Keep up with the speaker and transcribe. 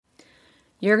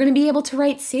You're going to be able to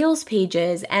write sales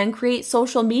pages and create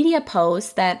social media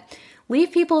posts that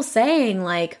leave people saying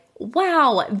like,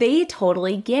 wow, they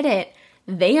totally get it.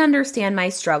 They understand my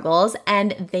struggles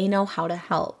and they know how to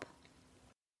help.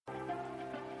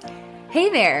 Hey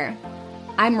there,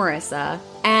 I'm Marissa,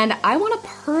 and I want to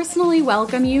personally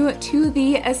welcome you to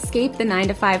the Escape the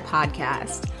 9-to-5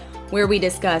 podcast, where we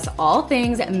discuss all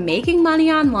things making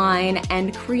money online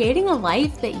and creating a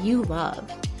life that you love.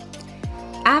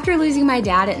 After losing my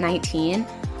dad at 19,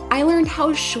 I learned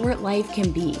how short life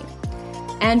can be.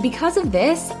 And because of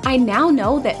this, I now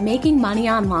know that making money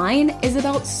online is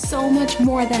about so much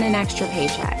more than an extra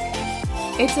paycheck.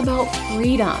 It's about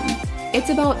freedom.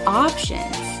 It's about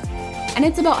options. And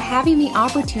it's about having the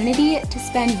opportunity to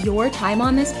spend your time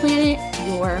on this planet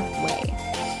your way.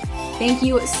 Thank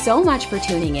you so much for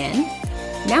tuning in.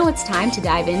 Now it's time to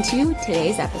dive into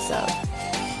today's episode.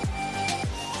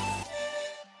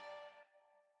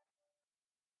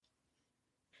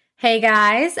 Hey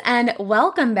guys, and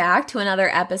welcome back to another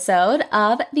episode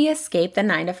of the Escape the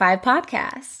 9-to-5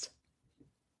 podcast.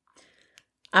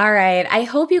 All right, I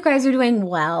hope you guys are doing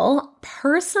well.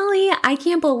 Personally, I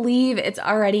can't believe it's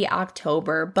already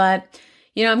October, but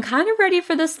I'm kind of ready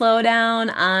for the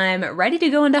slowdown. I'm ready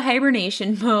to go into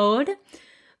hibernation mode,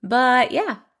 but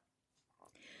yeah.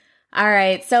 All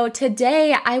right, so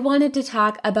today I wanted to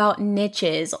talk about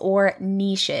niches or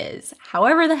niches,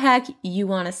 however the heck you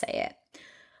want to say it.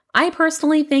 I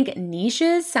personally think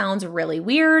niches sounds really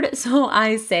weird, so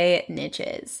I say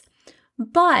niches.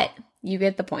 But you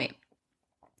get the point.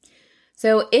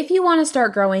 So if you want to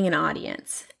start growing an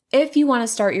audience, if you want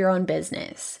to start your own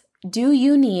business, do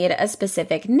you need a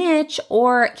specific niche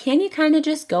or can you kind of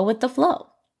just go with the flow?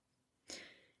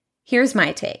 Here's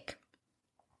my take.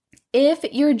 If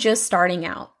you're just starting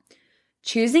out,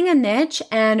 choosing a niche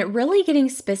and really getting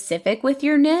specific with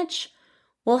your niche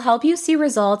will help you see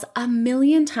results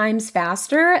 1,000,000 times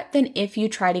faster than if you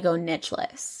try to go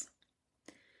nicheless.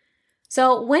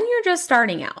 So when you're just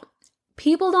starting out,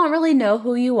 people don't really know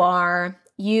who you are.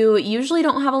 You usually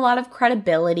don't have a lot of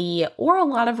credibility or a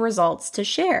lot of results to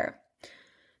share.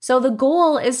 So the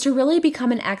goal is to really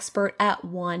become an expert at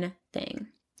one thing.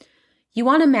 You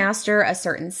want to master a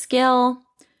certain skill.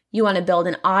 You want to build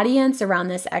an audience around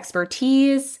this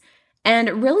expertise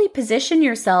and really position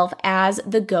yourself as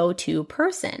the go-to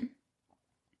person.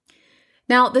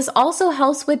 Now, this also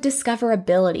helps with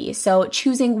discoverability. So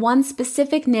choosing one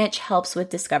specific niche helps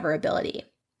with discoverability.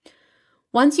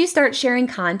 Once you start sharing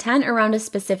content around a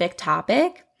specific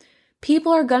topic,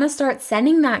 people are going to start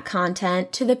sending that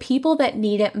content to the people that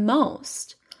need it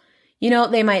most.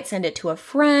 They might send it to a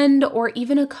friend or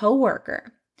even a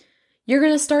coworker. You're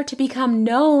going to start to become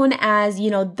known as,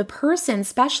 the person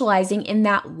specializing in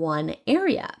that one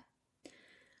area.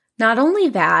 Not only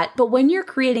that, but when you're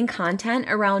creating content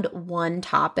around one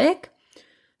topic,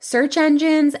 search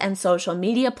engines and social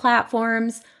media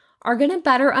platforms are going to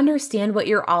better understand what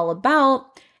you're all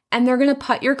about, and they're going to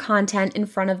put your content in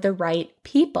front of the right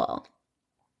people.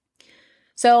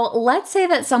 So let's say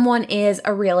that someone is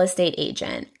a real estate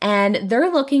agent and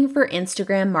they're looking for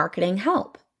Instagram marketing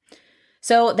help.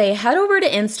 So they head over to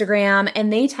Instagram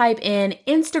and they type in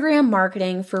Instagram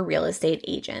marketing for real estate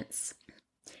agents.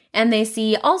 And they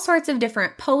see all sorts of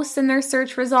different posts in their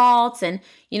search results and,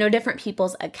 different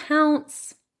people's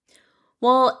accounts.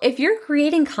 Well, if you're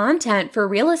creating content for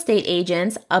real estate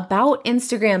agents about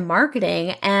Instagram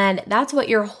marketing and that's what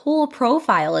your whole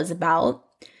profile is about,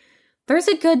 there's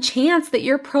a good chance that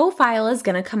your profile is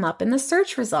going to come up in the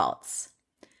search results.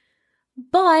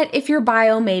 But if your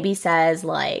bio maybe says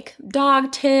like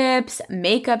dog tips,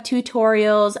 makeup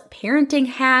tutorials, parenting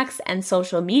hacks, and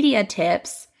social media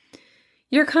tips,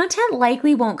 your content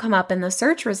likely won't come up in the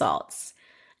search results.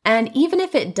 And even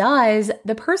if it does,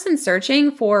 the person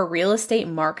searching for real estate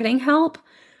marketing help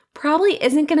probably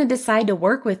isn't going to decide to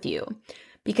work with you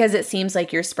because it seems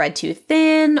like you're spread too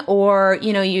thin or,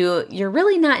 you're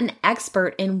really not an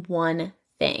expert in one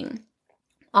thing.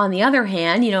 On the other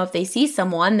hand, if they see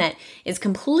someone that is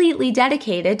completely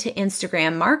dedicated to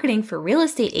Instagram marketing for real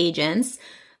estate agents,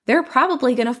 they're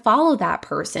probably going to follow that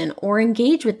person or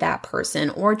engage with that person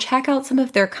or check out some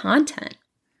of their content.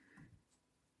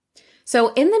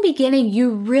 So in the beginning,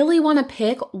 you really want to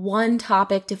pick one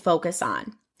topic to focus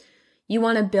on. You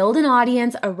want to build an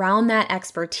audience around that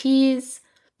expertise.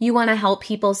 You want to help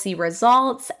people see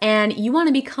results, and you want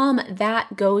to become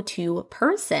that go-to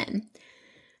person.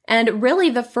 And really,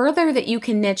 the further that you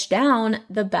can niche down,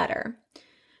 the better.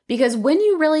 Because when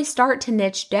you really start to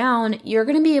niche down, you're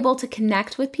going to be able to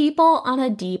connect with people on a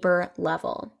deeper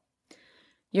level.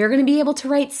 You're going to be able to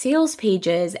write sales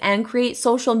pages and create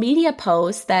social media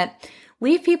posts that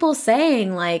Leave people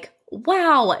saying like,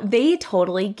 wow, they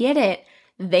totally get it.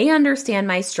 They understand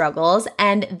my struggles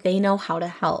and they know how to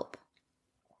help.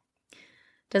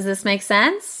 Does this make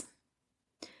sense?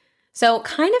 So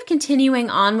kind of continuing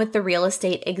on with the real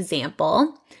estate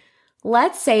example,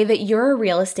 let's say that you're a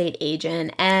real estate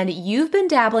agent and you've been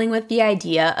dabbling with the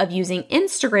idea of using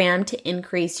Instagram to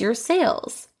increase your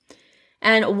sales.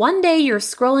 And one day you're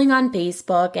scrolling on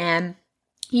Facebook and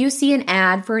you see an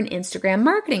ad for an Instagram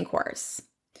marketing course.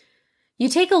 You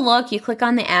take a look, you click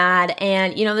on the ad,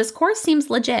 and this course seems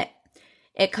legit.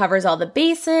 It covers all the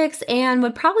basics and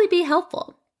would probably be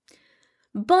helpful.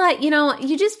 But,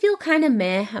 you just feel kind of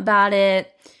meh about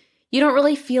it. You don't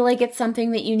really feel like it's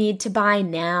something that you need to buy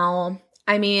now.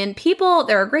 I mean,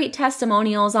 there are great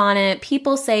testimonials on it.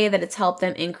 People say that it's helped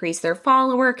them increase their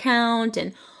follower count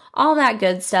and all that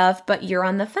good stuff, but you're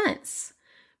on the fence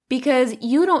because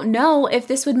you don't know if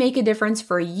this would make a difference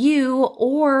for you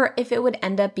or if it would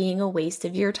end up being a waste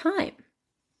of your time.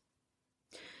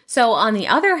 So on the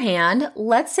other hand,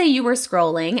 let's say you were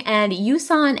scrolling and you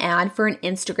saw an ad for an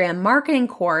Instagram marketing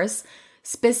course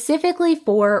specifically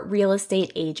for real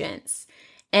estate agents.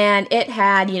 And it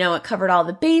had, it covered all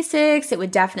the basics. It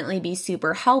would definitely be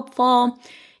super helpful.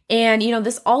 And,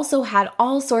 this also had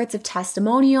all sorts of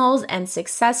testimonials and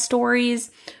success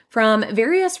stories from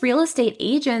various real estate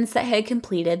agents that had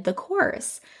completed the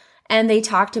course. And they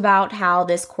talked about how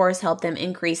this course helped them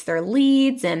increase their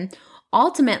leads and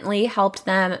ultimately helped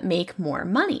them make more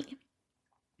money.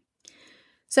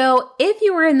 So if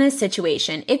you were in this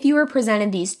situation, if you were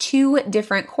presented these two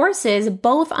different courses,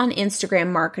 both on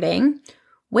Instagram marketing,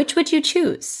 which would you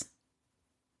choose?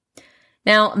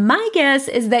 Now, my guess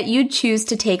is that you'd choose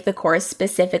to take the course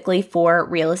specifically for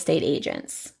real estate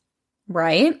agents,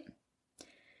 right?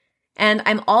 And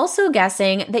I'm also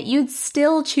guessing that you'd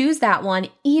still choose that one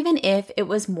even if it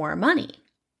was more money.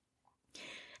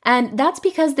 And that's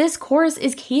because this course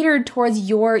is catered towards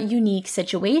your unique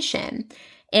situation,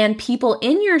 and people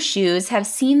in your shoes have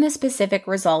seen the specific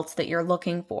results that you're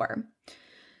looking for.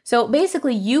 So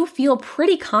basically, you feel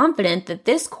pretty confident that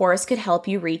this course could help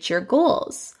you reach your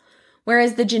goals.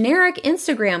 Whereas the generic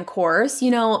Instagram course,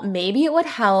 maybe it would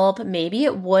help, maybe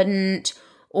it wouldn't,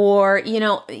 or,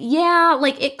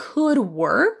 it could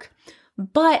work.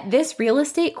 But this real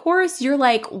estate course, you're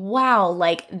like, wow,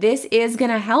 this is going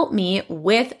to help me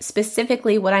with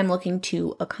specifically what I'm looking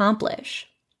to accomplish.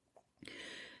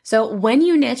 So when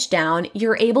you niche down,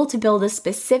 you're able to build a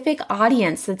specific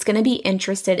audience that's going to be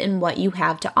interested in what you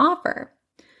have to offer.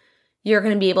 You're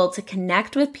going to be able to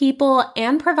connect with people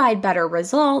and provide better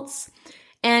results.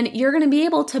 And you're going to be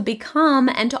able to become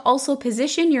and to also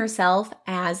position yourself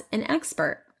as an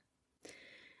expert.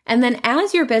 And then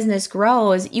as your business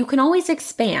grows, you can always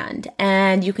expand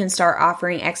and you can start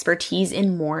offering expertise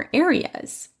in more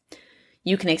areas.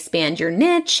 You can expand your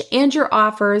niche and your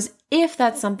offers if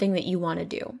that's something that you want to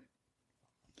do.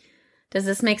 Does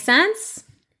this make sense?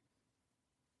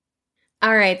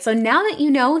 All right, so now that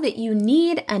you know that you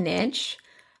need a niche,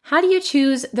 how do you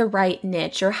choose the right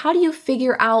niche, or how do you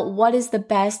figure out what is the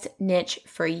best niche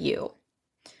for you?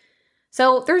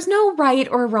 So there's no right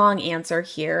or wrong answer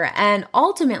here, and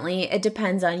ultimately it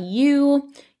depends on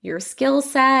you, your skill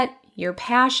set, your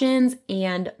passions,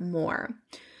 and more.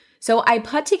 So I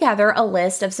put together a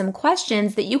list of some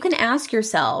questions that you can ask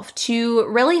yourself to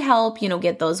really help,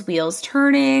 get those wheels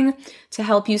turning, to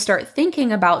help you start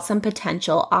thinking about some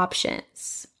potential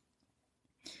options.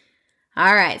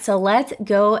 All right, so let's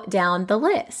go down the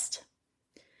list.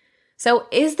 So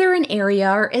is there an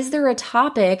area or is there a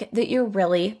topic that you're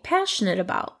really passionate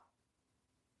about?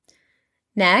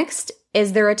 Next,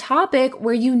 is there a topic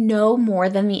where you know more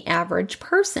than the average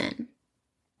person?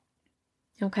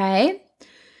 Okay.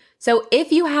 So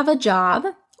if you have a job,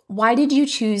 why did you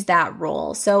choose that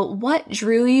role? So what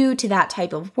drew you to that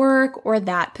type of work or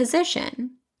that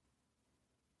position?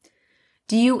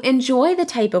 Do you enjoy the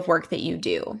type of work that you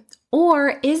do?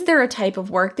 Or is there a type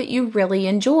of work that you really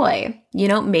enjoy?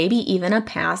 Maybe even a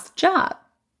past job.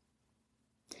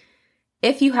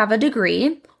 If you have a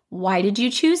degree, why did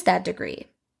you choose that degree?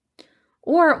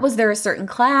 Or was there a certain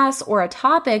class or a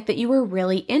topic that you were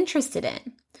really interested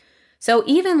in? So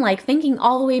even thinking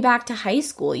all the way back to high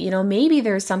school, maybe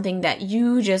there's something that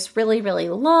you just really, really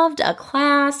loved, a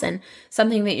class, and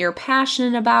something that you're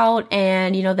passionate about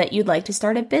and, that you'd like to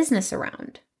start a business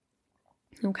around.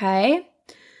 Okay?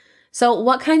 So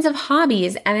what kinds of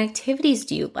hobbies and activities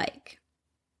do you like?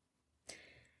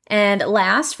 And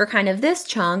last, for kind of this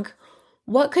chunk,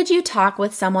 what could you talk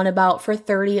with someone about for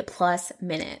 30 plus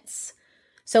minutes?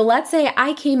 So let's say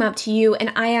I came up to you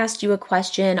and I asked you a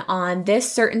question on this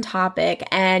certain topic,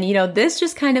 and this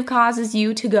just kind of causes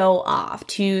you to go off,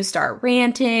 to start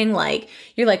ranting, like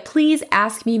you're like, please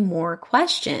ask me more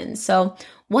questions. So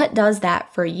what does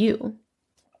that for you?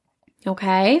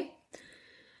 Okay.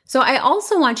 So I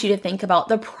also want you to think about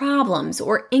the problems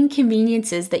or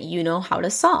inconveniences that you know how to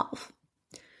solve.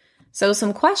 So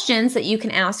some questions that you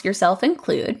can ask yourself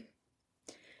include: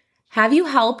 have you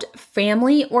helped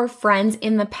family or friends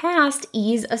in the past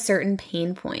ease a certain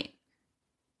pain point?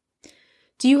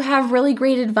 Do you have really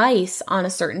great advice on a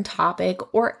certain topic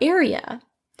or area?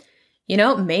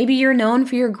 Maybe you're known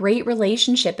for your great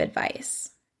relationship advice.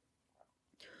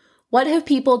 What have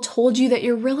people told you that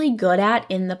you're really good at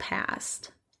in the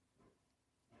past?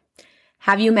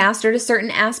 Have you mastered a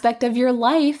certain aspect of your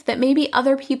life that maybe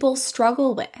other people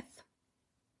struggle with?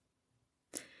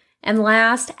 And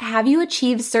last, have you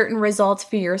achieved certain results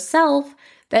for yourself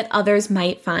that others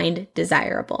might find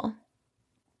desirable?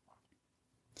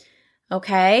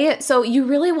 Okay, so you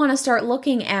really want to start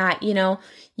looking at,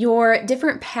 your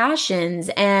different passions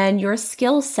and your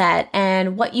skill set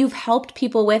and what you've helped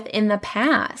people with in the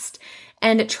past,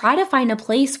 and try to find a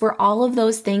place where all of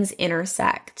those things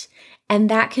intersect. And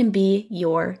that can be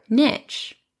your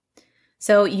niche.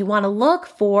 So you want to look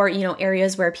for,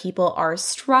 areas where people are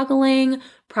struggling,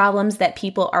 problems that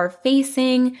people are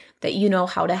facing, that you know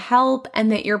how to help,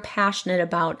 and that you're passionate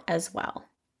about as well.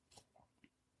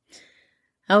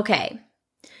 Okay.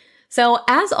 So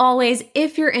as always,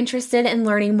 if you're interested in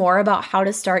learning more about how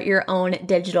to start your own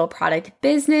digital product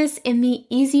business in the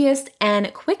easiest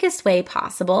and quickest way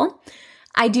possible,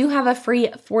 I do have a free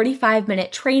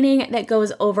 45-minute training that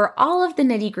goes over all of the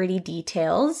nitty-gritty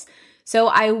details. So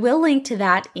I will link to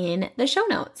that in the show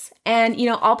notes. And,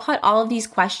 I'll put all of these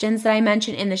questions that I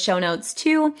mentioned in the show notes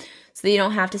too, so that you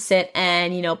don't have to sit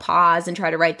and, pause and try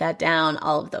to write that down,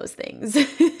 all of those things.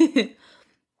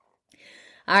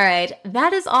 All right,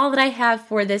 that is all that I have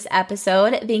for this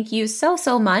episode. Thank you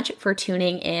so much for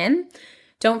tuning in.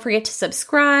 Don't forget to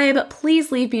subscribe.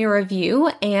 Please leave me a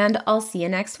review, and I'll see you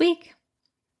next week.